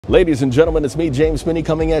Ladies and gentlemen, it's me, James Spinney,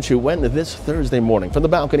 coming at you this Thursday morning from the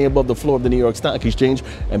balcony above the floor of the New York Stock Exchange.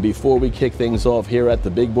 And before we kick things off here at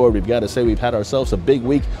the big board, we've got to say we've had ourselves a big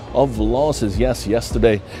week of losses. Yes,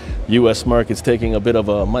 yesterday, U.S. markets taking a bit of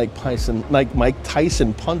a Mike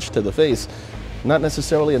Tyson punch to the face. Not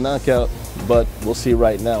necessarily a knockout, but we'll see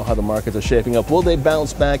right now how the markets are shaping up. Will they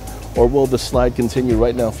bounce back, or will the slide continue?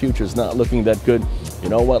 Right now, futures not looking that good. You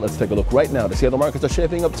know what? Let's take a look right now to see how the markets are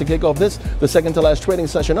shaping up to kick off the second to last trading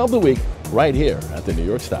session of the week, right here at the New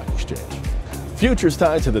York Stock Exchange. Futures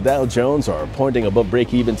tied to the Dow Jones are pointing above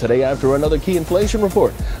break-even today after another key inflation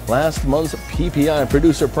report. Last month's PPI,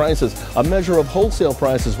 producer prices, a measure of wholesale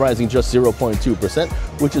prices, rising just 0.2%,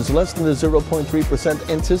 which is less than the 0.3%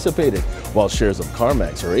 anticipated, while shares of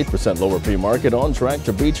Carmax are 8% lower pre-market, on track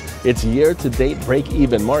to breach its year-to-date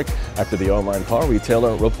break-even mark after the online car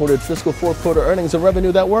retailer reported fiscal fourth quarter earnings and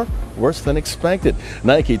revenue that were worse than expected.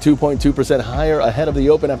 Nike 2.2% higher ahead of the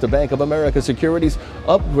open after Bank of America Securities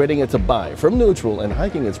upgrading it to buy from neutral and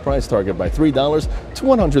hiking its price target by $3 to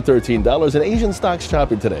 $113. And Asian stocks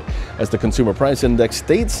chopping today as the consumer price index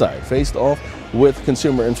stateside faced off with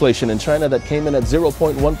consumer inflation in China that came in at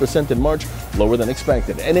 0.1% in March, lower than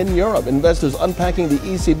expected. And in Europe, investors unpacking the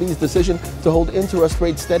ECB's decision to hold interest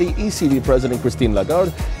rates steady. ECB President Christine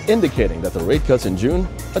Lagarde indicating that the rate cuts in June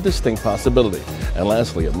a distinct possibility. And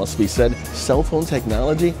lastly, it must be said, cell phone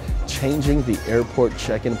technology changing the airport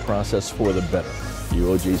check-in process for the better.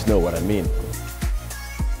 You OGs know what I mean.